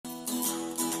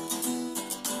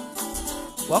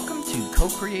Welcome to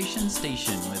Co-Creation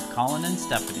Station with Colin and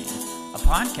Stephanie, a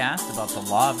podcast about the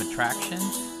law of attraction,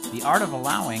 the art of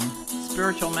allowing,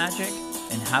 spiritual magic,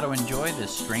 and how to enjoy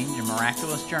this strange and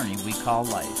miraculous journey we call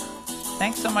life.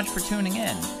 Thanks so much for tuning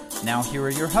in. Now here are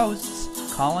your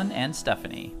hosts, Colin and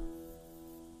Stephanie.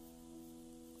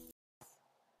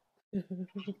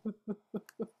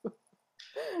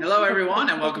 Hello, everyone,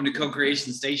 and welcome to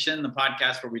Co-Creation Station, the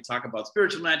podcast where we talk about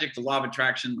spiritual magic, the law of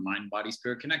attraction, the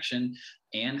mind-body-spirit connection,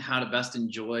 and how to best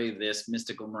enjoy this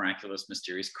mystical, miraculous,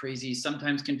 mysterious, crazy,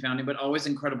 sometimes confounding, but always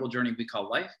incredible journey we call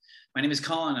life. My name is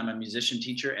Colin. I'm a musician,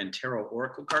 teacher, and tarot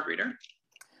oracle card reader.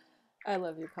 I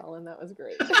love you, Colin. That was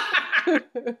great.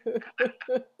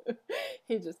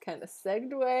 He just kind of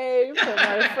segued away from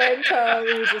our friend Tom.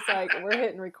 He was just like, we're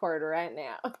hitting record right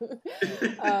now.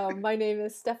 My name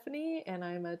is Stephanie, and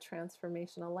I'm a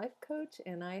transformational life coach,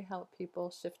 and I help people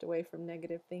shift away from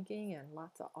negative thinking, and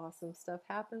lots of awesome stuff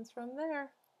happens from there.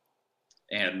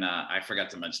 And I forgot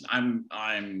to mention,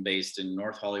 I'm based in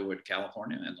North Hollywood,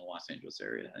 California, in the Los Angeles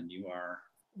area, and you are?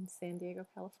 In San Diego,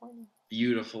 California.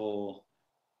 Beautiful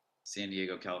San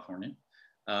Diego, California.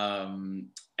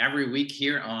 Every week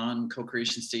here on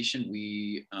Co-Creation Station,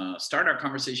 we start our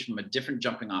conversation from a different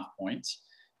jumping off point.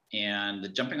 And the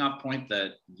jumping off point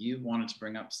that you wanted to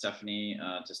bring up, Stephanie,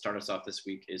 to start us off this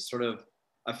week is sort of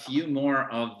a few more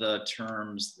of the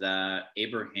terms that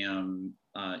Abraham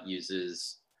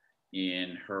uses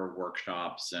in her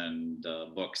workshops and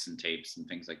books and tapes and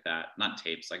things like that. Not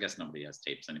tapes, I guess nobody has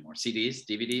tapes anymore. CDs,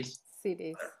 DVDs?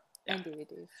 CDs yeah. and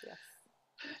DVDs, yes.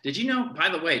 Did you know, by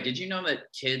the way, did you know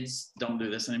that kids don't do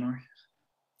this anymore?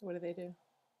 What do they do?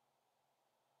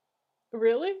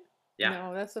 Really? Yeah.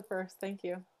 No, that's the first. Thank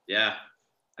you. Yeah.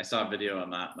 I saw a video on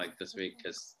that like this week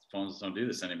because phones don't do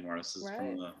this anymore. This is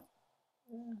from the,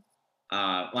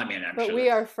 I mean, but sure we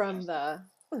are from the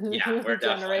we're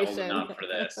definitely old generation. enough for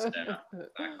this. Yeah,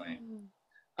 exactly.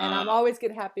 And I'm always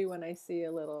get happy when I see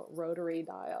a little rotary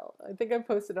dial. I think I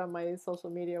posted on my social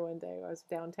media one day. I was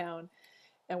downtown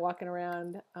and walking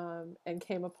around and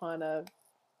came upon a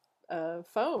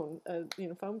phone,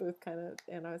 phone booth kind of,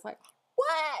 and I was like,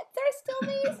 what? There's still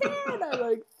these here? And I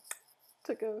like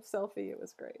took a selfie. It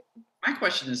was great. My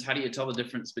question is, how do you tell the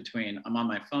difference between I'm on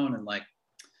my phone and like,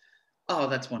 oh,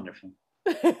 that's wonderful?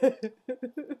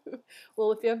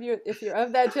 Well, if you're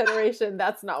of that generation,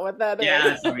 that's not what that is. Yeah,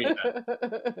 that's not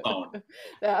what phone.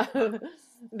 Yeah,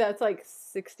 that's like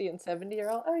 60 and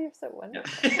 70-year-old. Oh, you're so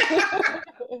wonderful.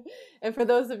 Yeah. And for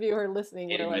those of you who are listening,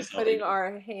 we're like putting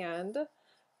our hand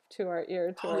to our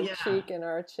ear, to our cheek and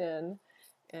our chin,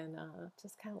 and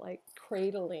just kind of like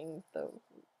cradling the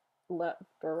left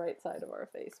or right side of our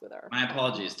face with our. My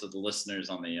apologies to the listeners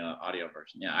on the audio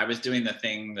version. Yeah, I was doing the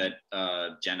thing that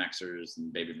Gen Xers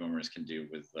and baby boomers can do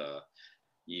with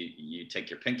you take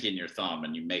your pinky and your thumb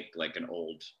and you make like an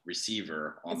old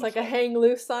receiver on it's the like phone. A hang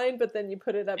loose sign, but then you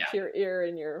put it up to your ear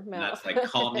and your mouth. And that's like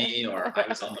call me or I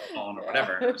was on the phone or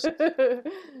whatever.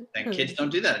 And kids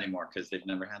don't do that anymore because they've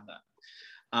never had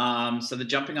that. So the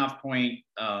jumping off point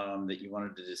that you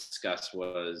wanted to discuss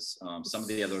was some of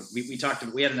the other,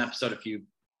 we had an episode a few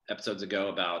episodes ago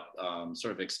about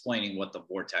sort of explaining what the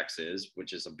vortex is,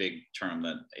 which is a big term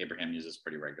that Abraham uses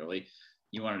pretty regularly.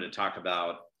 You wanted to talk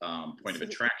about point of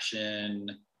attraction.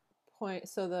 Point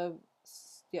of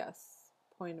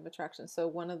attraction. So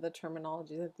one of the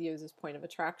terminology that they use is point of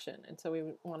attraction. And so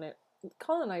we want to,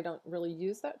 Colin and I don't really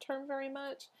use that term very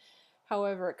much.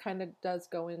 However, it kind of does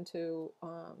go into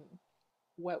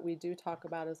what we do talk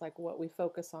about is like what we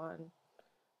focus on,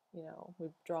 we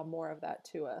draw more of that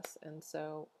to us. And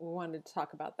so we wanted to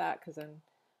talk about that because then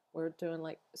we're doing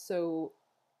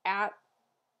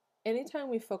anytime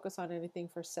we focus on anything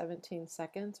for 17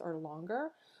 seconds or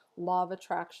longer, law of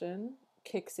attraction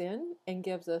kicks in and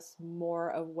gives us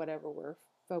more of whatever we're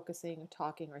focusing,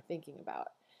 talking, or thinking about.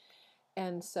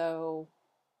 And so,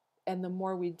 and the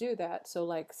more we do that, so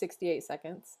like 68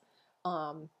 seconds,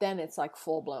 then it's like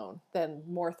full blown, then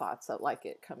more thoughts that like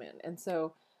it come in. And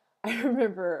so I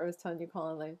remember I was telling you,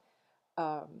 Colin,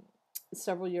 like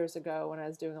several years ago when I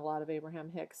was doing a lot of Abraham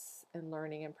Hicks and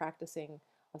learning and practicing,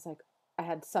 I was like, I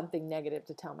had something negative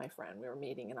to tell my friend. We were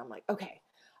meeting and I'm like, okay,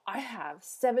 I have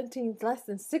 16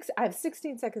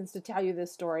 seconds to tell you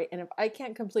this story. And if I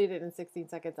can't complete it in 16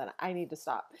 seconds, then I need to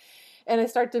stop. And I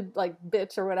start to like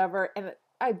bitch or whatever. And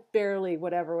I barely,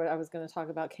 whatever I was going to talk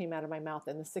about came out of my mouth.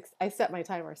 And I set my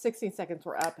timer, 16 seconds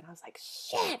were up and I was like,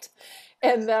 shit.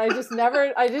 And then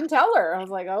I didn't tell her. I was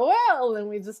like, oh, well, and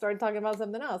we just started talking about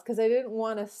something else because I didn't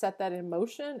want to set that in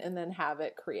motion and then have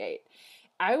it create.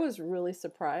 I was really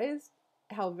surprised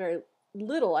how very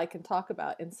little I can talk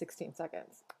about in 16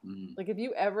 seconds. Mm. Like if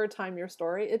you ever time your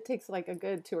story, it takes like a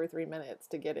good 2 or 3 minutes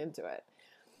to get into it.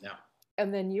 Yeah.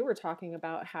 And then you were talking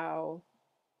about how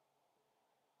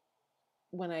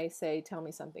when I say, tell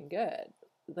me something good,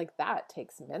 like that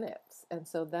takes minutes. And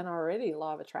so then already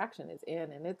law of attraction is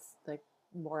in, and it's like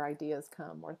more ideas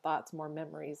come, more thoughts, more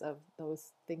memories of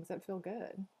those things that feel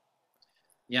good.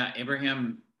 Yeah.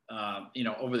 Abraham,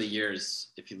 over the years,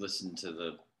 if you listen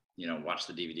to watch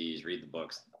the DVDs, read the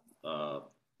books, uh,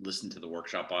 listen to the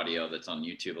workshop audio that's on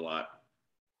YouTube a lot,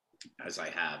 as I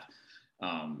have,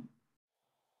 um,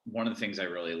 one of the things I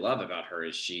really love about her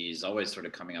is she's always sort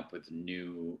of coming up with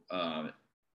new,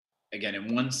 again,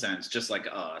 in one sense, just like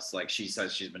us, like she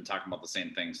says, she's been talking about the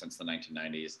same thing since the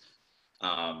 1990s.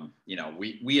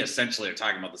 We essentially are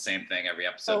talking about the same thing every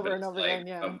episode, but Over and it's over like,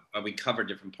 again, yeah. we cover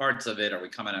different parts of it, or we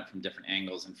come at it from different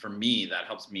angles. And for me, that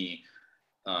helps me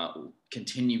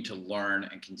continue to learn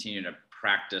and continue to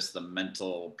practice the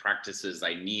mental practices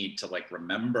I need to like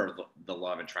remember the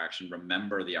law of attraction,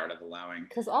 remember the art of allowing.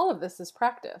 Because all of this is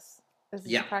practice. This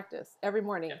is Yeah. practice. Every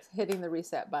morning, Yeah. hitting the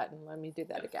reset button. Let me do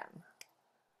that again.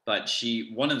 But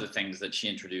one of the things that she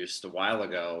introduced a while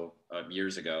ago,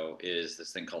 years ago, is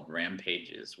this thing called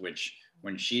rampages, which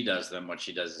when she does them, what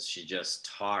she does is she just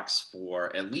talks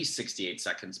for at least 68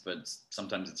 seconds, but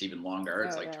sometimes it's even longer.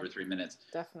 It's like 2 or 3 minutes.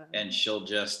 Definitely. And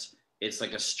it's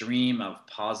like a stream of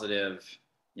positive,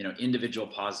 individual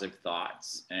positive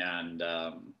thoughts. And,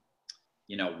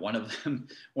 one of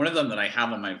them that I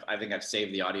have I think I've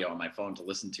saved the audio on my phone to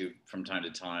listen to from time to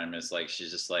time is like,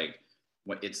 she's just like,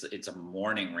 it's a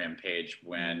morning rampage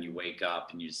when you wake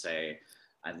up and you say,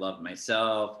 I love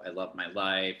myself, I love my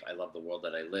life, I love the world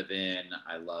that I live in,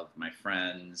 I love my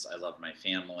friends, I love my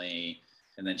family.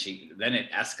 And then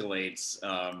it escalates,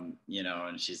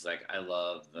 and she's like, I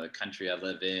love the country I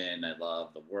live in, I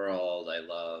love the world, I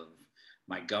love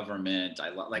my government, I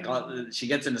love she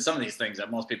gets into some of these things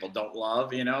that most people don't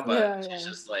love, but she's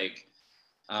just like,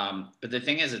 but the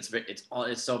thing is,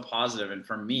 it's so positive. And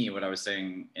for me, what I was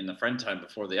saying in the friend time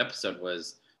before the episode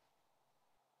was,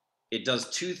 it does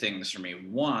two things for me.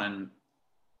 One,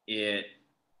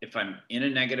 if I'm in a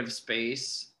negative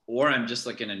space or I'm just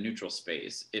like in a neutral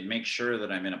space, it makes sure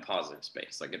that I'm in a positive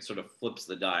space. Like it sort of flips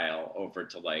the dial over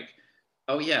to like,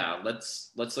 oh yeah,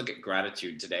 let's look at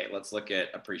gratitude today. Let's look at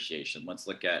appreciation. Let's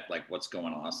look at like what's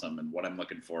going awesome and what I'm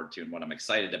looking forward to and what I'm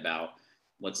excited about.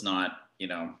 Let's not,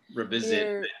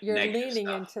 revisit You're leaning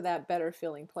stuff. into that better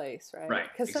feeling place, right? Right.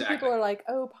 Because Exactly. some people are like,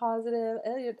 oh, positive.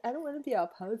 I don't want to be all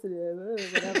positive,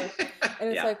 whatever.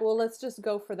 And it's like, well, let's just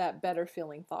go for that better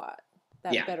feeling thought,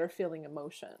 that better feeling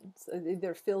emotion. So it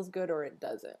either feels good or it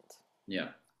doesn't. Yeah.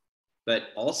 But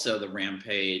also the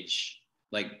rampage,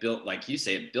 like you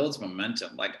say, it builds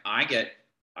momentum. Like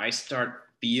I start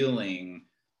feeling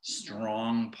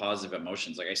strong positive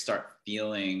emotions. Like I start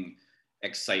feeling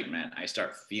excitement. I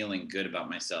start feeling good about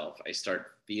myself. I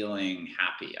start feeling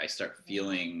happy. I start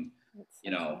feeling,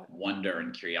 wonder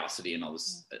and curiosity and all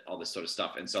this sort of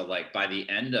stuff. And so like by the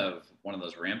end of one of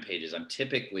those rampages, I'm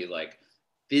typically like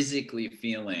physically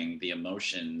feeling the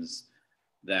emotions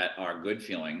that are good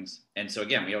feelings. And so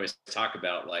again, we always talk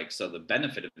about like, so the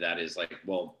benefit of that is like,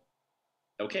 well,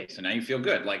 okay, so now you feel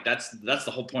good. Like that's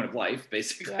the whole point of life,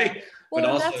 basically. Yeah. Well, But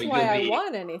and also that's why I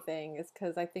want anything, is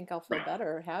because I think I'll feel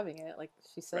better having it. Like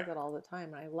she says it all the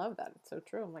time, and I love that. It's so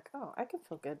true. I'm like, oh, I can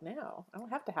feel good now. I don't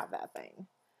have to have that thing.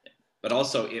 But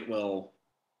also, it will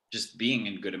just being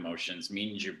in good emotions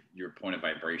means your point of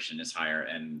vibration is higher,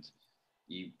 and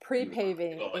you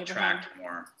pre-paving will attract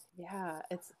more. Yeah,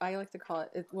 I like to call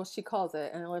it, well, she calls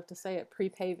it, and I love to say it,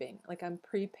 pre-paving. Like I'm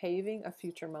pre-paving a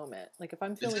future moment. Like if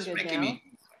I'm feeling good now,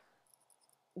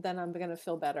 then I'm going to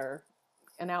feel better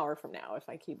an hour from now if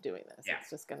I keep doing this. Yeah.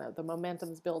 It's just the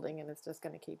momentum's building and it's just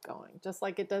going to keep going. Just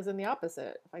like it does in the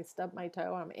opposite. If I stub my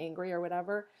toe, I'm angry or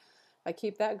whatever. If I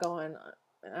keep that going,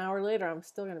 an hour later, I'm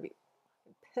still going to be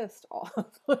pissed off.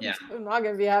 Yeah. I'm not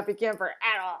going to be a happy camper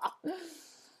at all.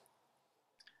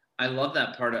 I love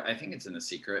that part. I think it's in The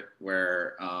Secret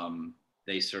where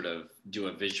they sort of do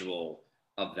a visual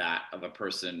of that, of a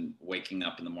person waking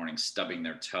up in the morning, stubbing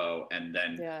their toe, and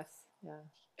then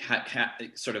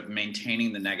sort of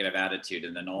maintaining the negative attitude,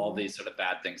 and then all these sort of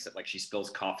bad things that, like, she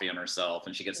spills coffee on herself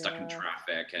and she gets stuck in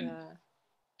traffic,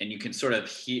 and you can sort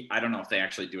of I don't know if they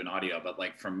actually do an audio, but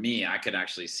like for me, I could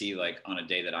actually see like on a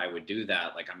day that I would do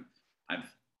that, like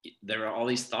there are all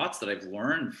these thoughts that I've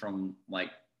learned from like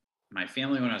my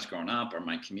family when I was growing up, or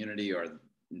my community, or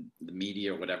the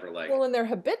media, or whatever. Like, well, and they're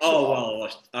habitual. Oh, well,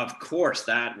 of course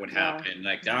that would happen.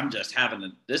 Like, I'm just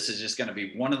this is just going to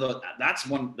be one of those. That's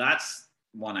one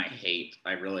I hate.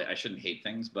 I shouldn't hate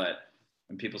things, but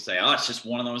when people say, "Oh, it's just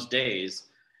one of those days,"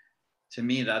 to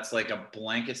me, that's like a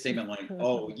blanket statement, like,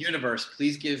 oh, universe,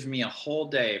 please give me a whole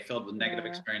day filled with negative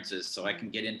experiences so I can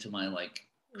get into my like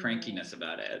crankiness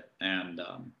about it. And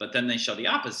but then they show the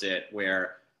opposite,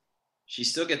 where she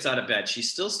still gets out of bed, she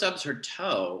still stubs her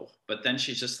toe, but then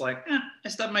she's just like, I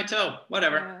stubbed my toe,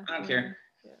 whatever, I don't care.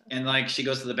 And like she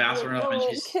goes to the bathroom and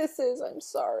she's kisses, I'm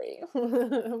sorry.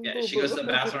 She goes to the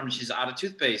bathroom and she's out of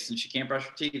toothpaste and she can't brush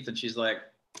her teeth, and she's like,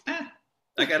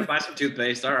 I gotta buy some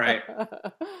toothpaste, all right.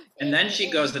 And then she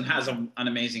goes and has an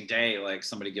amazing day, like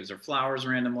somebody gives her flowers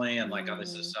randomly and like other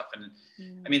stuff. And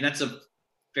I mean, that's a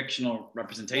fictional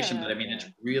representation, but I mean, it's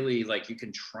really like you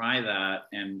can try that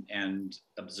and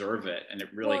observe it, and it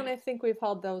really. Well, and I think we've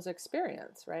had those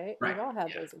experience, right? We've all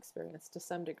had those experience to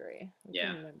some degree. I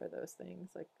can remember those things.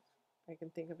 Like I can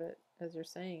think of it as you're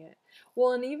saying it.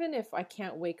 Well, and even if I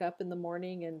can't wake up in the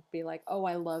morning and be like, oh,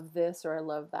 I love this or I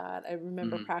love that. I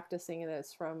remember practicing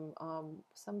this from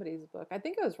somebody's book. I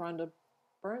think it was Rhonda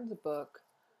Byrne's book.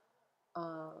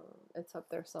 It's up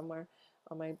there somewhere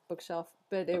on my bookshelf,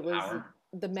 but it was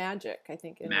The Magic, I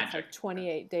think. And it's like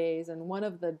 28 days. And one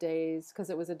of the days, because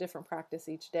it was a different practice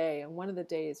each day, and one of the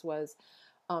days was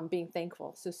being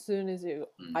thankful. So as soon as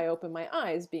I open my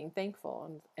eyes, being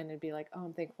thankful, and it'd be like, oh,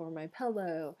 I'm thankful for my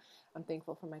pillow. I'm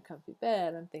thankful for my comfy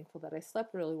bed. I'm thankful that I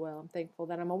slept really well. I'm thankful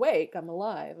that I'm awake. I'm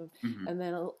alive. And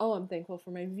then, oh, I'm thankful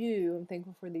for my view. I'm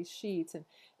thankful for these sheets.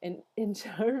 And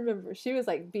I remember she was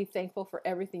like, be thankful for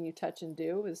everything you touch and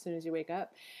do as soon as you wake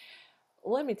up.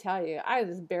 Let me tell you, I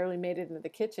just barely made it into the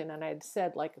kitchen, and I'd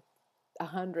said like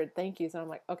 100 thank yous. And I'm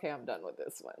like, okay, I'm done with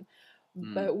this one.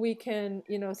 But we can,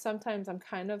 sometimes I'm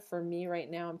kind of, for me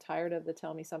right now, I'm tired of the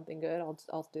tell me something good.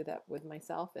 I'll do that with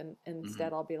myself. And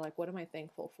instead I'll be like, what am I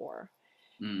thankful for?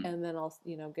 And then I'll,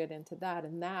 get into that.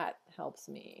 And that helps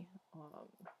me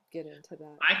get into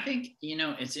that. I think,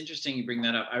 it's interesting you bring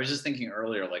that up. I was just thinking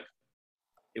earlier, like,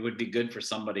 it would be good for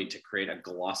somebody to create a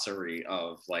glossary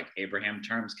of like Abraham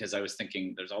terms. Cause I was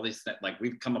thinking there's all these, like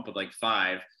we've come up with like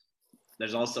 5.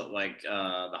 There's also like the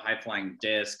high flying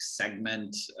disc,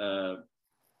 segment,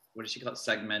 what does she call it?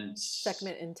 Segment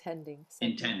intending.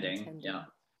 Yeah.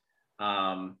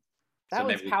 That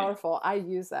was powerful. I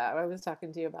use that. I was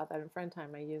talking to you about that in friend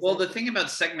time. I use the thing about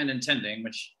segment intending,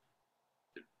 which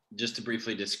just to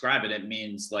briefly describe it, it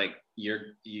means like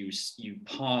you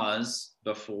pause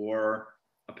before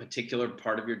a particular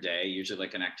part of your day, usually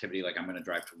like an activity, like I'm going to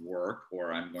drive to work,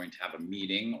 or I'm going to have a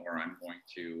meeting, or I'm going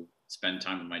to spend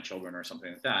time with my children or something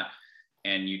like that.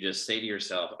 And you just say to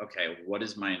yourself, okay, what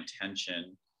is my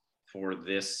intention for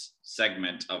this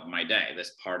segment of my day,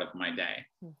 this part of my day?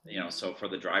 So for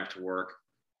the drive to work,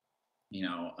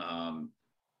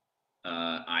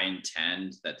 I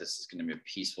intend that this is going to be a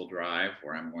peaceful drive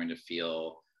where I'm going to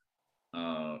feel,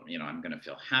 I'm going to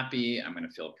feel happy. I'm going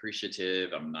to feel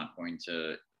appreciative. I'm not going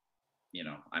to,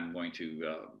 I'm going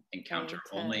to encounter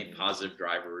only positive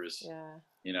drivers.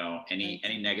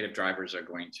 Any negative drivers are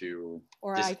going to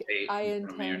dissipate. I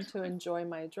intend to enjoy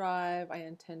my drive. I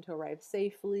intend to arrive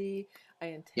safely. I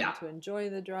intend to enjoy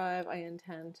the drive. I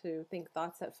intend to think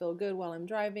thoughts that feel good while I'm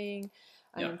driving.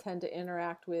 I intend to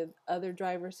interact with other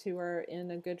drivers who are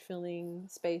in a good feeling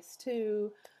space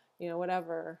too,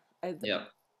 whatever.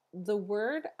 The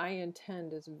word I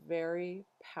intend is very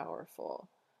powerful,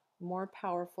 more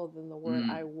powerful than the word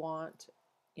I want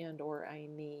and or I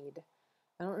need.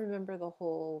 I don't remember the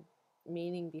whole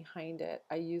meaning behind it.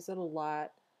 I use it a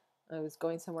lot. I was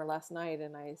going somewhere last night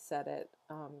and I said it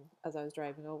as I was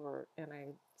driving over, and I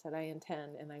said I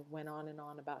intend, and I went on and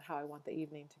on about how I want the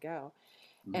evening to go.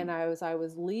 And I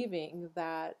was leaving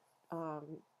that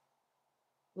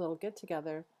little get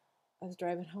together, I was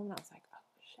driving home and I was like, oh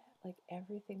shit, like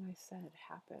everything I said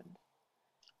happened.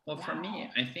 Well, for me,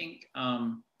 I think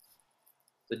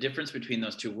the difference between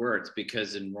those two words,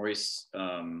 because in Royce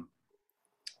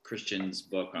Christian's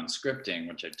book on scripting,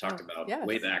 which I talked about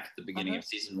way back at the beginning of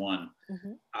season 1,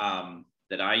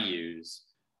 that I use,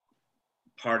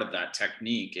 part of that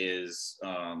technique is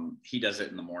he does it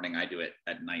in the morning, I do it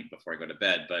at night before I go to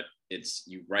bed, but it's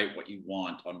you write what you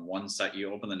want on one side,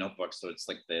 you open the notebook so it's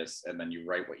like this, and then you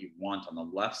write what you want on the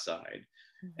left side,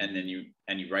 and then you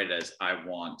write it as I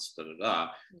want,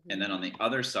 and then on the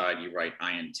other side you write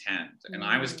I intend. And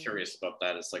I was curious about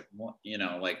that. It's like, what,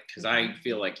 like, because I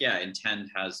feel like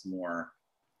intend has more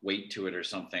weight to it or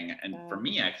something, and for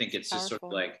me I think it's just sort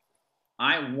of like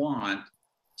I want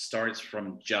starts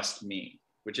from just me,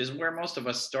 which is where most of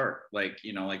us start. Like,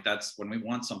 like that's when we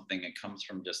want something, it comes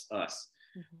from just us.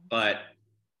 But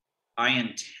I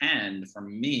intend, for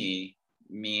me,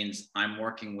 means I'm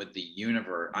working with the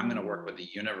universe. I'm going to work with the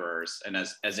universe. And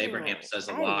as Abraham says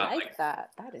a lot, like that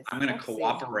is I'm going to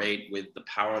cooperate with the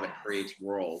power that creates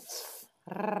worlds.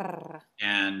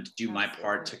 and do my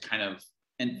part to kind of,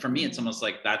 and for me, it's almost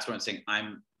like that's what I'm saying.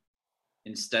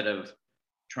 Instead of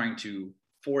trying to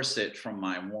force it from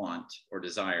my want or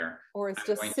desire, or it's I'm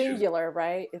just going to, singular,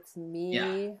 right? It's yeah,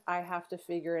 me, I have to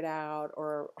figure it out,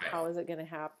 or right, how is it going to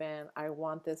happen? I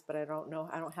want this, but I don't know,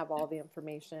 I don't have all the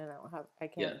information, I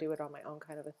yeah, can't do it on my own,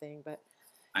 kind of a thing. But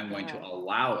I'm going to yeah,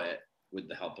 allow it with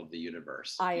the help of the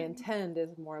universe. I And intend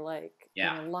is more like in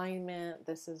yeah, alignment.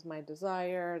 This is my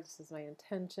desire. This is my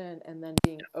intention, and then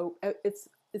being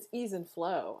it's ease and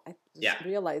flow. I yeah, just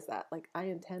realized that, like, I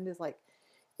intend is like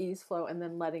ease, flow, and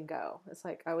then letting go. It's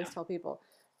like I always yeah, tell people,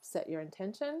 set your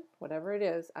intention, whatever it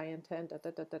is. I intend da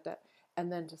da da da da,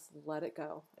 and then just let it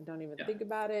go and don't even yeah, think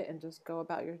about it and just go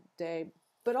about your day.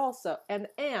 But also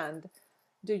and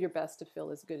do your best to feel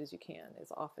as good as you can,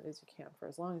 as often as you can, for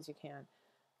as long as you can,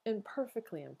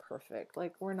 imperfectly imperfect.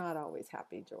 Like, we're not always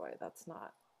happy joy. That's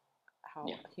not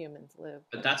yeah. how humans live.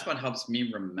 But But that's what helps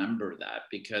me remember that,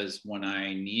 because when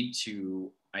I need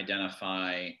to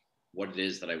identify what it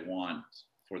is that I want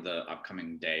for the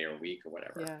upcoming day or week or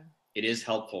whatever, yeah, it is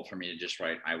helpful for me to just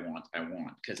write I want,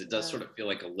 because it does yeah, sort of feel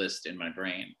like a list in my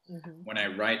brain. mm-hmm. When I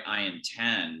write I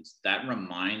intend, that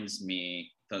reminds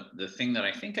me the thing that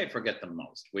I think I forget the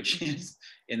most, which Mm-hmm. is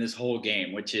in this whole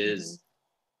game, which Mm-hmm. is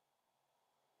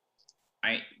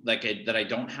that I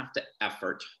don't have to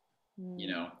effort. You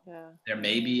Mm, know, yeah, there yeah,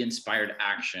 may yeah. be inspired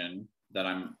action that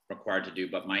I'm required to do,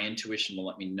 but my intuition will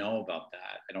let me know about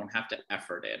that. I don't have to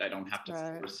effort it, I don't have to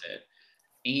Right. force it.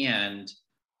 And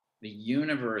the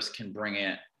universe can bring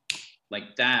it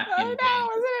like that in I ways know,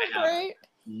 isn't it I have great?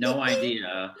 no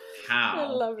idea I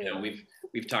how. love You it. know,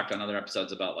 we've talked on other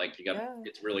episodes about, like, Yeah.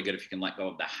 it's really good if you can let go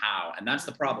of the how. And that's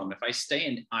the Mm-hmm. problem. If I stay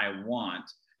in I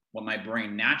want, what my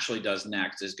brain naturally does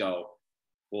next is go,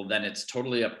 well, then it's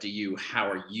totally up to you. How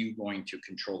are you going to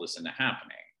control this into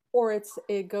happening? Or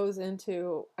it goes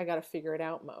into I got to figure it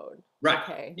out mode. Right.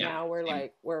 Okay, Yeah. now Same.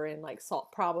 we're in like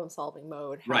problem solving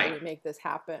mode. How do Right. we make this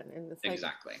happen? And it's like,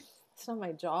 Exactly. it's not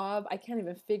my job. I can't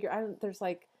even figure. I don't. There's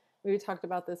like, we talked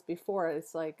about this before.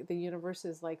 It's like the universe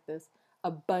is like this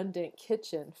abundant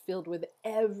kitchen filled with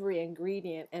every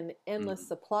ingredient and endless Mm-hmm.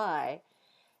 supply,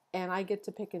 and I get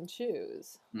to pick and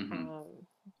choose. Mm-hmm. Um,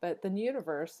 but the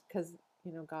universe, because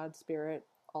God, spirit,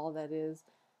 all that is,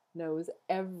 knows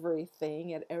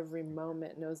everything at every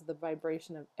moment, knows the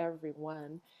vibration of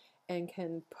everyone, and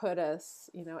can put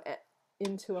us,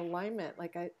 into alignment.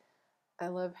 Like I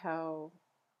love how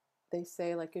they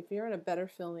say, like, if you're in a better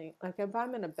feeling, like if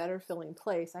I'm in a better feeling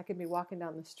place, I could be walking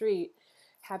down the street,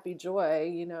 happy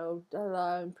joy,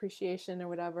 appreciation or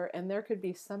whatever, and there could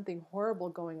be something horrible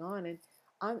going on, and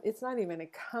it's not even to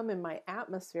come in my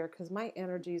atmosphere because my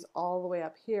energy is all the way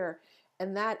up here,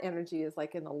 and that energy is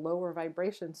like in a lower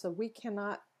vibration, so we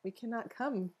cannot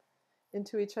come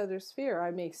into each other's sphere. I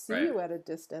may see Right. you at a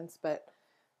distance, but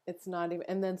it's not even.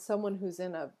 And then someone who's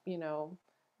in a,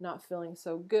 not feeling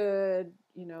so good,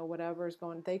 whatever's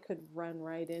going, they could run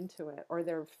right into it, or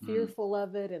they're Mm-hmm. fearful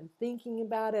of it and thinking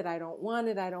about it. I don't want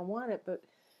it. I don't want it. But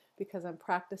because I'm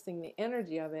practicing the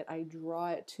energy of it, I draw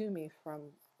it to me from,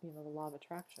 the law of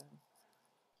attraction.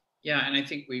 Yeah, and I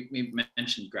think we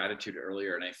mentioned gratitude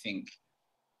earlier, and I think,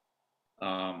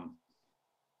 um,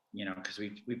 because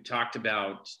we've talked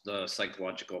about the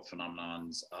psychological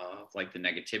phenomenons of, like, the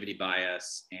negativity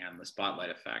bias and the spotlight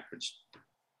effect, which,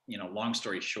 long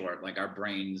story short, like, our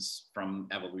brains from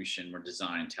evolution were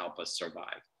designed to help us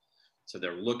survive. So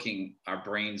our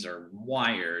brains are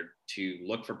wired to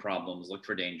look for problems, look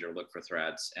for danger, look for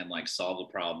threats, and, like, solve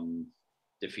the problem,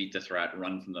 defeat the threat,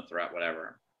 run from the threat,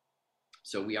 whatever.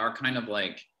 So we are kind of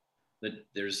like that.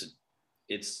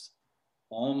 It's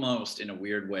almost in a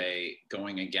weird way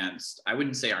going against, I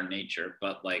wouldn't say our nature,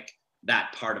 but like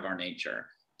that part of our nature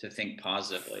to think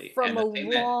positively. From And a the thing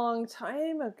that, long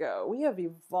time ago, we have yeah,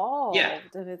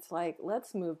 evolved, and it's like,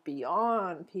 let's move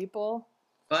beyond people.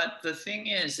 but the thing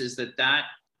is that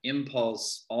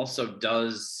impulse also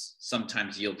does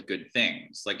sometimes yield good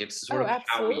things. Like, it's sort Oh, of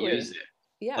how we absolutely. use it.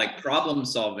 Like, Yeah. problem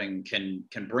solving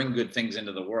can bring good things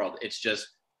into the world. It's just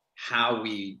how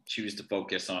we choose to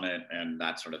focus on it and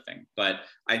that sort of thing. But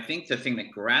I think the thing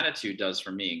that gratitude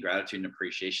and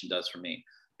appreciation does for me,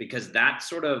 because that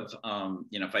sort of,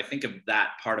 if I think of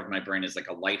that part of my brain as like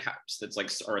a lighthouse that's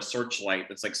like, or a searchlight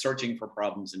that's like searching for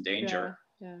problems and danger,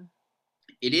 Yeah. Yeah.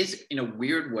 it is in a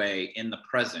weird way in the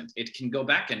present. It can go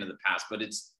back into the past, but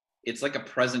it's like a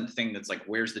present thing that's like,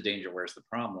 where's the danger, where's the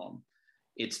problem.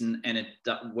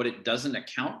 What it doesn't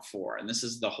account for, and this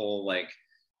is the whole, like,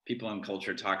 people in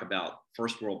culture talk about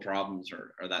first world problems,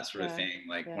 or that sort of Yeah. thing.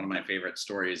 Like, Yeah. one of my favorite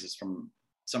stories is from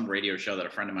some radio show that a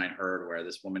friend of mine heard, where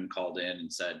this woman called in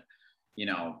and said,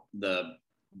 the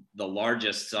the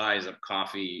largest size of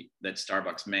coffee that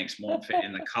Starbucks makes won't fit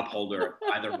in the cup holder of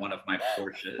either one of my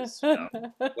Porsches.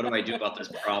 What do I do about this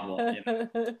problem?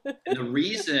 And the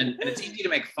reason, and it's easy to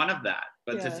make fun of that,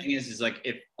 but the thing is like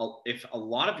if a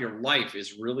lot of your life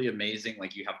is really amazing,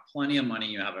 like you have plenty of money,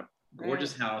 you have a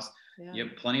gorgeous house, you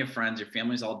have plenty of friends, your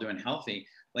family's all doing healthy,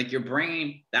 like your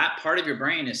brain, that part of your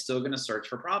brain is still going to search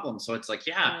for problems. So it's like,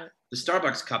 the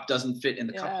Starbucks cup doesn't fit in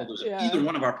the cup holders of either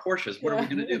one of our Porsches. What are we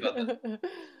going to do about that?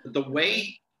 But the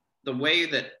way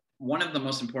that one of the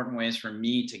most important ways for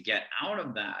me to get out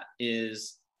of that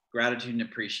is gratitude and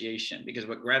appreciation, because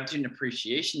what gratitude and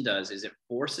appreciation does is it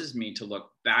forces me to look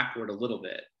backward a little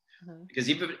bit. Because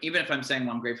even if I'm saying,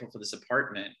 well, I'm grateful for this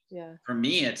apartment, for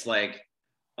me, it's like,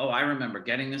 oh, I remember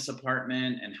getting this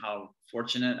apartment and how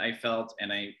fortunate I felt.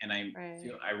 And I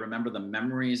feel, I remember the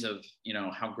memories of,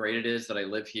 how great it is that I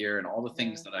live here and all the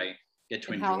things that I get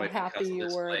to enjoy. How happy you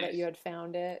were that you had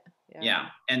found it.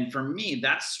 And for me,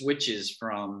 that switches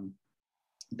from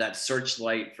that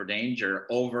searchlight for danger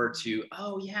over to,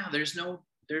 oh yeah, there's no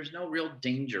real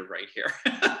danger right here.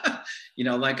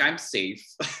 Like I'm safe.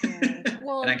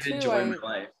 Well, and I can enjoy my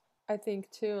life. I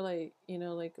think too, like,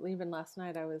 like even last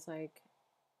night I was like,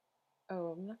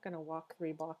 oh, I'm not going to walk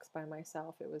 3 blocks by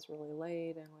myself. It was really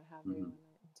late and what have you.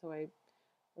 And so I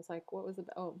was like, what was it?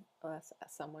 Oh,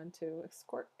 someone to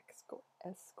escort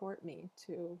me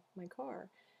to my car.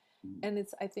 And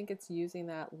I think it's using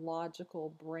that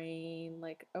logical brain,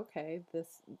 like, okay,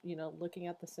 this, looking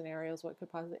at the scenarios, what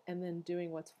could possibly, and then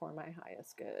doing what's for my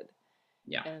highest good.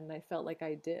 And I felt like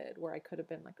I did, where I could have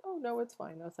been like, oh no, it's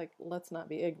fine. I was like, let's not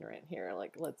be ignorant here.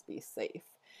 Like, let's be safe.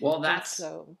 Well, that's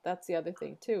the other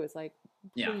thing too, is like,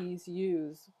 please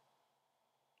use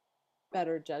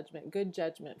better judgment, good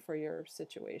judgment for your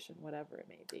situation, whatever it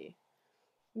may be.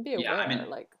 And be aware,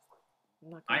 like, I'm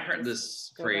not gonna heard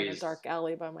this go phrase down a dark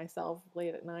alley by myself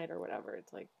late at night or whatever.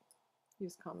 It's like,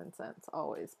 use common sense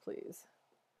always, please.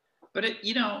 But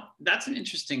that's an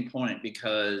interesting point,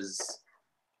 because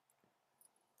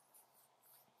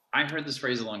I heard this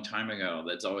phrase a long time ago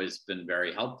that's always been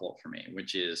very helpful for me,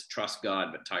 which is trust God,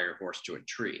 but tie your horse to a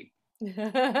tree. I've never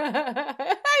heard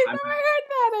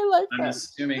that. I like that. I'm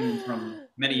assuming from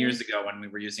many years ago when we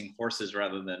were using horses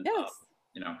rather than,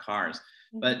 cars.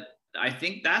 But I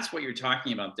think that's what you're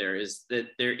talking about there, is that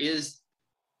there is,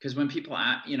 because when people,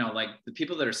 like the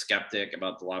people that are skeptic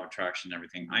about the law of attraction and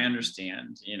everything, I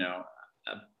understand,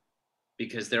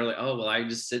 because they're like, oh, well, I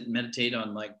just sit and meditate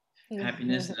on like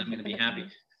happiness and I'm going to be happy.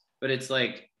 But it's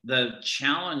like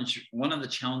one of the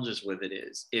challenges with it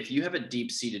is, if you have a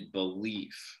deep-seated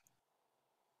belief,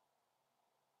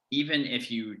 even if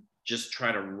you just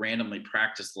try to randomly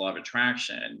practice the law of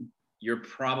attraction, you're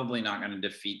probably not going to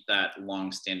defeat that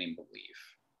long-standing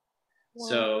belief. Well,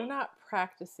 so we're not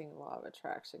practicing law of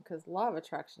attraction, because law of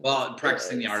attraction. Well,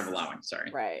 practicing the art of allowing.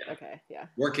 Sorry. Right. Yeah. Okay. Yeah.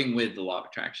 Working with the law of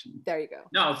attraction. There you go.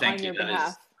 No, thank you.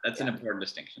 That's an important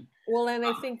distinction. Well, and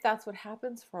I think that's what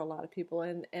happens for a lot of people,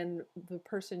 and the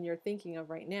person you're thinking of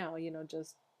right now,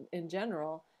 just in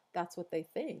general, that's what they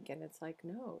think, and it's like,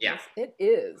 no, it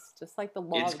is just like the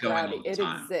law of gravity. It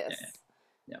exists.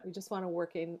 Yeah. We just want to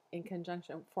work in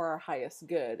conjunction for our highest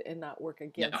good and not work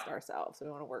against ourselves. We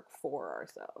want to work for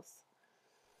ourselves.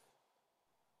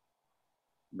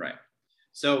 Right.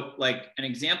 So like an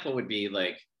example would be,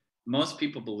 like, most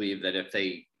people believe that if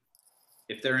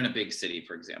they're in a big city,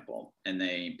 for example, and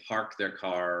they park their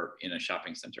car in a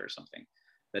shopping center or something,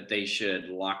 that they should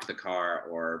lock the car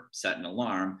or set an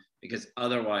alarm, because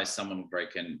otherwise someone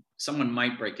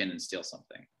might break in and steal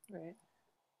something. Right.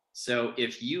 So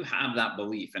if you have that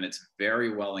belief and it's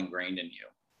very well ingrained in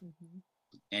you,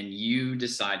 and you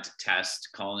decide to test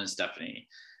Colin and Stephanie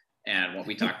and what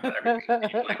we talk about every week,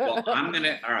 you're like, well,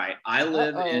 I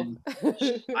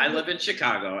live in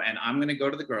Chicago, and I'm going to go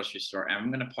to the grocery store, and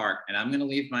I'm going to park, and I'm going to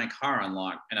leave my car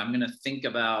unlocked, and I'm going to think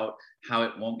about how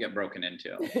it won't get broken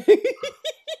into.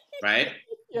 Right?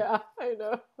 Yeah, I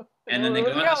know. And then they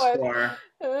go in the store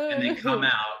and they come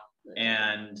out,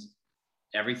 and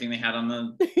everything they had on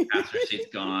the passenger seat's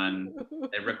gone.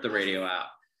 They ripped the radio out.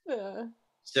 Yeah.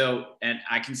 So, and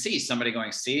I can see somebody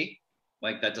going, see,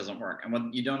 like, that doesn't work. And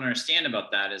what you don't understand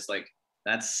about that is, like,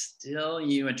 that's still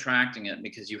you attracting it,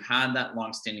 because you had that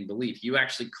longstanding belief. You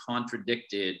actually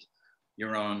contradicted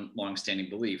your own longstanding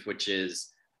belief, which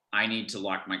is, I need to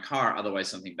lock my car, otherwise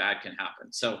something bad can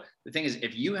happen. So the thing is,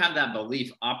 if you have that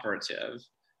belief operative,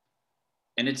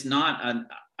 and it's not an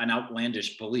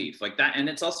outlandish belief like that, and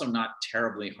it's also not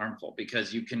terribly harmful,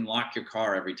 because you can lock your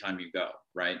car every time you go,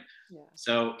 right? Yeah.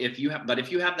 So if you have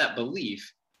that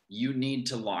belief, you need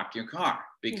to lock your car,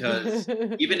 because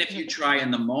even if you try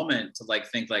in the moment to like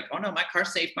think like, oh no, my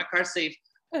car's safe,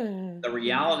 The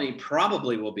reality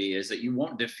probably will be is that you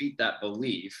won't defeat that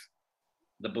belief.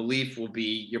 The belief will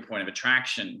be your point of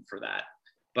attraction for that.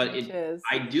 But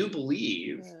I do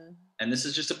believe, and this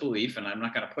is just a belief, and I'm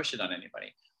not going to push it on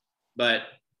anybody, but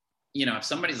you know, if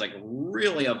somebody's like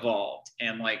really evolved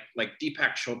and like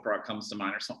Deepak Chopra comes to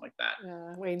mind or something like that.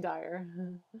 Yeah, Wayne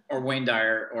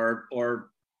Dyer. or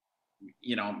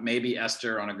you know, maybe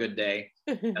Esther on a good day,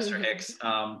 Esther Hicks.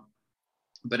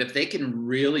 But if they can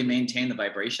really maintain the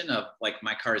vibration of like,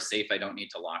 my car is safe, I don't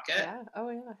need to lock it. Yeah. Oh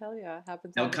yeah, hell yeah. It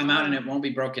happens. They'll come out and it won't be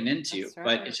broken into. That's right.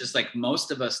 But it's just like, most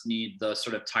of us need the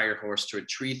sort of tire horse to a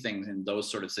tree things in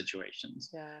those sort of situations.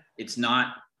 Yeah. It's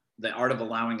not, the art of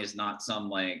allowing is not some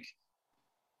like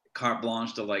carte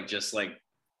blanche to like just like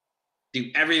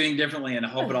do everything differently and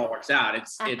hope it all works out.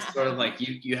 It's sort of like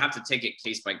you have to take it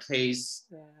case by case,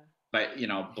 by, you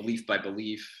know, belief by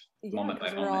belief, moment by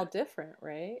moment. We're all different,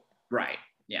 right? Right.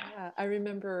 Yeah. I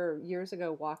remember years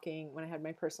ago walking when I had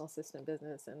my personal assistant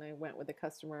business, and I went with a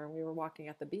customer and we were walking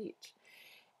at the beach,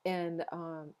 and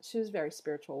she was a very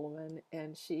spiritual woman,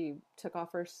 and she took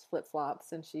off her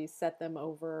flip-flops and she set them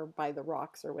over by the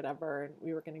rocks or whatever, and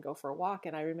we were going to go for a walk.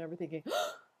 And I remember thinking,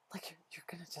 like, you're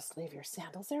going to just leave your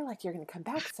sandals there? Like, you're going to come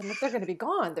back, they're going to be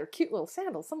gone. They're cute little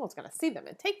sandals. Someone's going to see them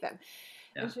and take them.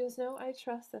 Yeah. And she goes, no, I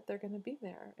trust that they're going to be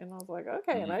there. And I was like,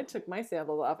 okay. Mm-hmm. And I took my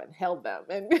sandals off and held them.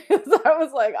 And I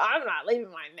was like, I'm not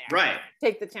leaving mine there. Right.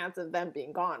 Take the chance of them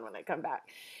being gone when I come back.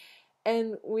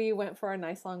 And we went for a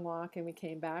nice long walk, and we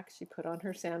came back. She put on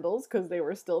her sandals because they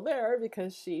were still there,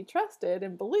 because she trusted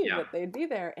and believed that they'd be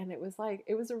there. And it was like,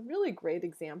 it was a really great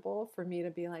example for me to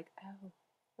be like,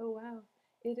 oh wow,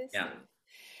 it is safe.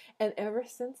 And ever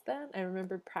since then, I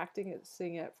remember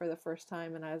practicing it for the first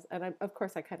time, and I of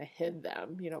course I kind of hid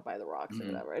them, you know, by the rocks or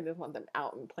whatever. I didn't want them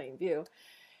out in plain view,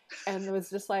 and it was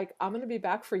just like, I'm gonna be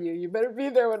back for you. You better be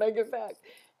there when I get back.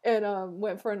 And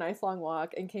went for a nice long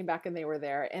walk and came back, and they were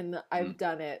there. And I've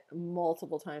done it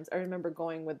multiple times. I remember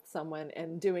going with someone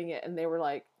and doing it, and they were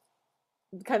like,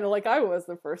 kind of like I was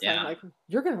the first time, like,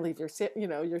 you're gonna leave your shoes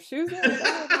there? I'm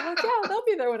like, yeah, they'll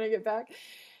be there when I get back.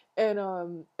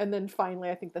 And then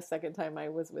finally, I think the second time I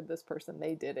was with this person,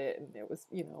 they did it, and it was,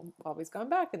 you know, always gone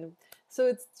back. And so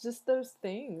it's just those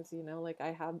things, you know, like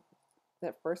I had,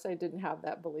 at first I didn't have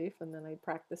that belief, and then I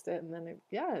practiced it, and then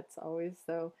it's always,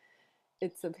 so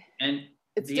it's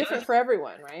different for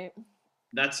everyone, right?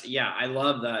 I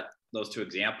love that, those two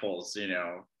examples, you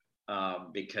know,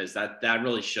 because that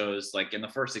really shows, like in the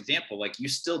first example, like you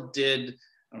still did, I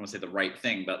don't want to say the right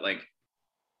thing, but like,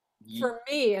 for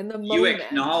me in the moment, you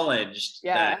acknowledged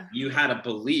that you had a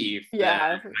belief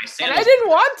that my sandals, and I didn't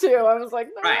want to. I was like,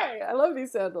 no way, I love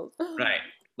these sandals. Right.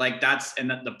 Like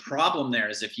the problem there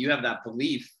is, if you have that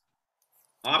belief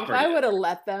operative, if I would have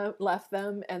left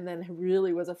them and then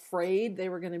really was afraid they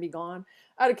were going to be gone,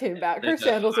 I'd have came back. Her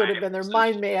sandals would have been there.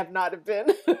 Mine may have not have been.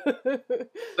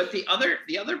 But the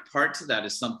other part to that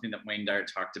is something that Wayne Dyer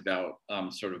talked about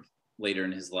sort of later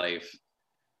in his life,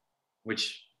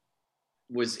 which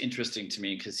was interesting to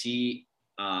me, because he,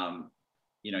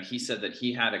 you know, he said that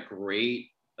he had a great,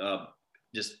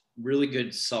 just really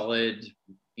good, solid,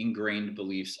 ingrained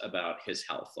beliefs about his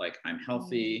health. Like, I'm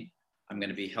healthy, I'm going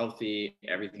to be healthy,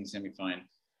 everything's going to be fine.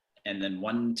 And then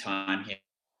one time he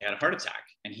had a heart attack,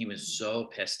 and he was so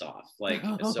pissed off, like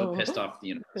so pissed off at the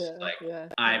universe.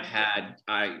 I've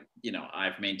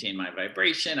maintained my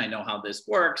vibration. I know how this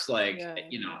works. Like,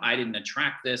 you know, I didn't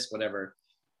attract this, whatever.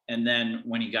 And then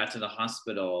when he got to the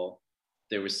hospital,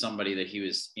 there was somebody that he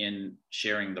was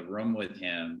sharing the room with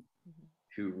him,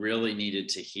 who really needed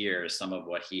to hear some of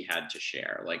what he had to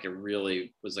share. Like, it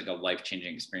really was like a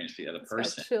life-changing experience for the other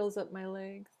person. Got chills up my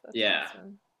legs. That's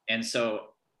awesome. And so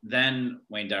then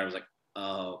Wayne Dyer was like,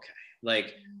 oh, okay.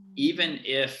 Like, even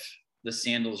if the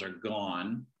sandals are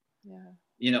gone,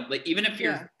 you know, like, even if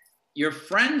your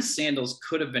friend's sandals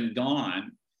could have been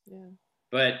gone,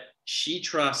 but she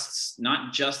trusts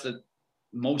not just that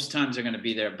most times they're going to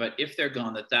be there, but if they're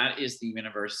gone, that is the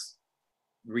universe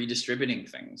redistributing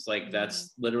things. Like,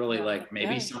 that's literally like,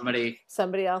 maybe somebody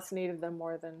else needed them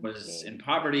more than was in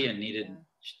poverty and needed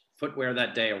footwear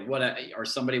that day, or what, or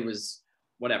somebody was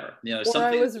whatever, you know, or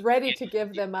I was ready to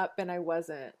give them up and I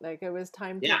wasn't. Like, it was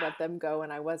time to let them go,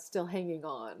 and I was still hanging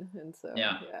on. And so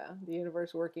the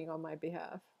universe working on my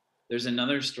behalf. There's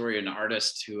another story, an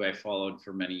artist who I followed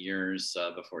for many years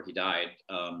before he died,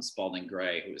 Spalding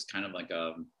Gray, who was kind of like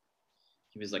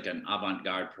he was like an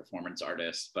avant-garde performance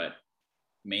artist, but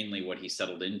mainly what he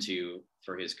settled into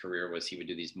for his career was he would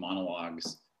do these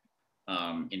monologues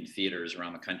in theaters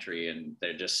around the country, and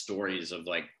they're just stories of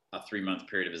like a 3-month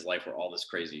period of his life where all this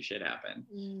crazy shit happened.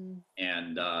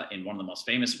 And in one of the most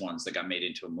famous ones that got made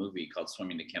into a movie called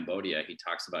Swimming to Cambodia, he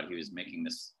talks about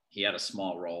he had a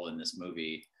small role in this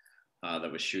movie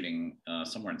that was shooting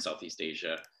somewhere in Southeast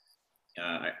Asia.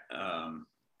 I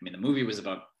mean, the movie was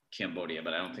about Cambodia,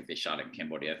 but I don't think they shot it in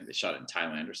Cambodia. I think they shot it in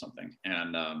Thailand or something.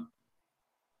 And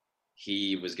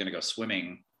he was going to go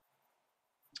swimming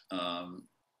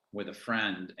with a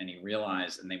friend, and he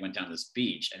realized, and they went down to this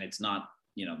beach, and it's not,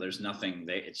 there's nothing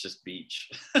there. It's just beach.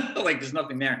 Like there's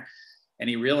nothing there. And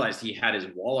he realized he had his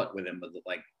wallet with him with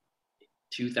like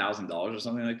 $2,000 or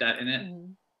something like that in it.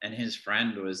 And his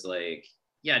friend was like,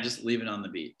 yeah, just leave it on the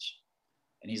beach.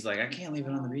 And he's like, I can't leave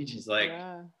it on the beach. He's like,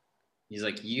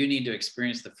 you need to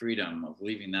experience the freedom of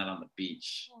leaving that on the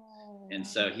beach. And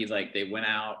so they went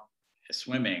out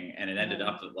swimming, and it ended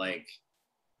up that like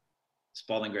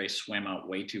Spalding Gray swam out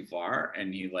way too far,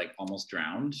 and he like almost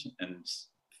drowned, and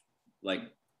like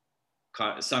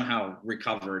somehow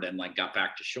recovered and like got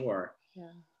back to shore.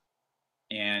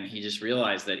 And he just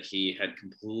realized that he had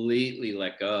completely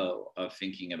let go of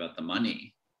thinking about the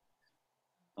money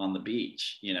on the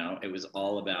beach. It was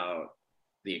all about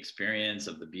the experience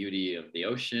of the beauty of the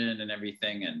ocean and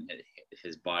everything, and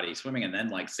his body swimming, and then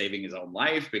like saving his own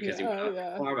life because he went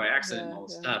out far by accident and all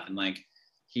this stuff. And like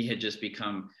he had just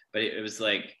become, but it was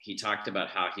like he talked about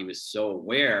how he was so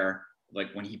aware,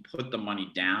 like when he put the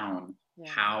money down,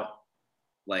 how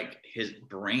like his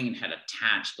brain had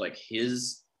attached like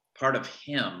his part of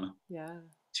him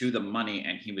to the money,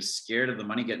 and he was scared of the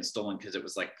money getting stolen because it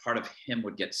was like part of him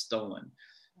would get stolen.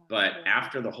 But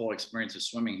after the whole experience of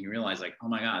swimming, he realized like, oh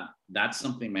my God, that's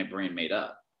something my brain made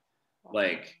up.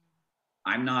 Like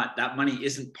that money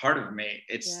isn't part of me.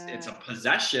 It's a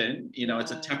possession,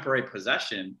 it's a temporary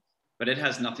possession, but it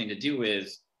has nothing to do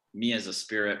with me as a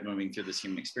spirit moving through this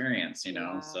human experience,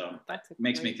 so that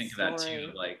makes me think of that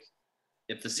too. Like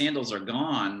if the sandals are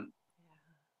gone,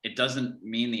 it doesn't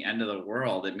mean the end of the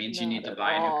world. It means you need to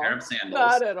buy a new pair of sandals.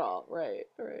 Not at all. Right.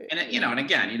 And and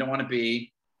again, you don't want to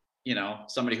be,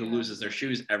 somebody who loses their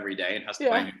shoes every day and has to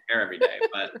buy a new pair every day.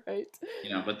 But,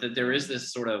 but there is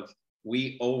this sort of,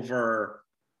 we over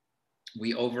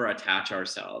attach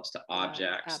ourselves to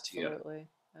objects, to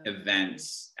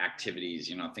events,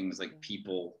 activities, things like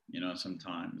people,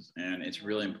 sometimes. And it's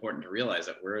really important to realize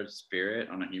that we're a spirit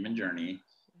on a human journey.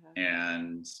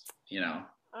 And,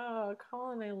 Oh,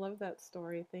 Colin, I love that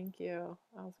story. Thank you.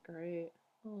 That was great.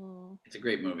 Oh. It's a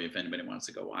great movie if anybody wants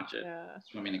to go watch it.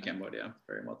 Swimming in Cambodia.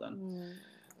 Very well done.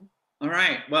 All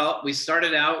right. Well, we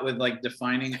started out with like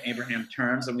defining Abraham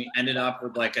terms, and we ended up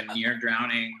with like a near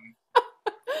drowning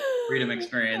freedom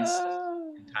experience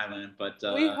in Thailand. But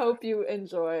we hope you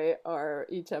enjoy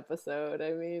each episode.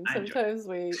 I mean, sometimes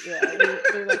we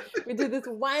do this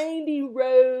windy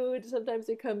road. Sometimes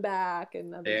we come back,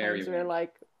 and other times we're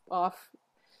like off,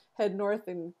 head north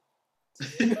and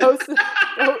go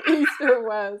east or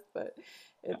west, but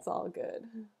it's all good.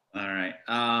 All right.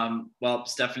 Well,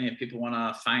 Stephanie, if people want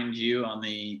to find you on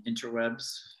the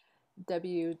interwebs,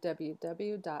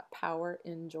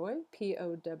 www.powerinjoy,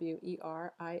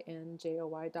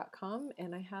 powerinjoy.com,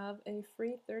 and I have a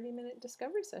free 30-minute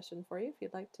discovery session for you if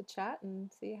you'd like to chat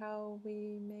and see how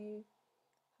we may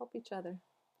help each other.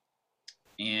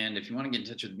 And if you want to get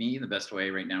in touch with me, the best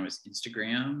way right now is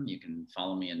Instagram. You can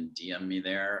follow me and DM me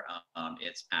there.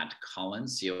 It's at Collin,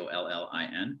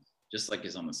 Collin, just like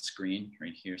is on the screen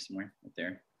right here somewhere, right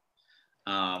there.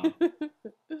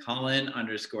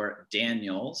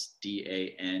 Colin_Daniels,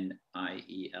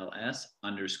 DANIELS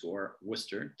 _Worcester,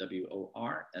 WORSTER.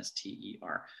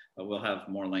 But we'll have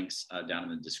more links down in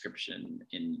the description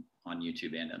on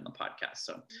YouTube and in the podcast.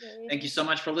 So thank you so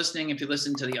much for listening. If you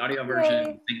listen to the audio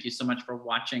version, thank you so much for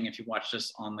watching. If you watched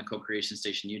us on the Co-Creation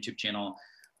Station YouTube channel,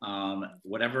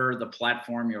 whatever the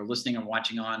platform you're listening and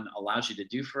watching on allows you to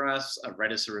do for us,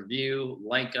 write us a review,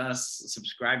 like us,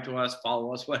 subscribe to us,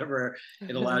 follow us, whatever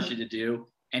it allows you to do.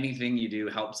 Anything you do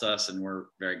helps us, and we're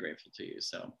very grateful to you.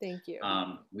 So thank you.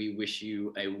 We wish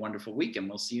you a wonderful week, and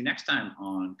we'll see you next time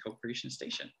on Co-Creation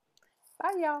Station.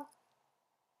 Bye, y'all.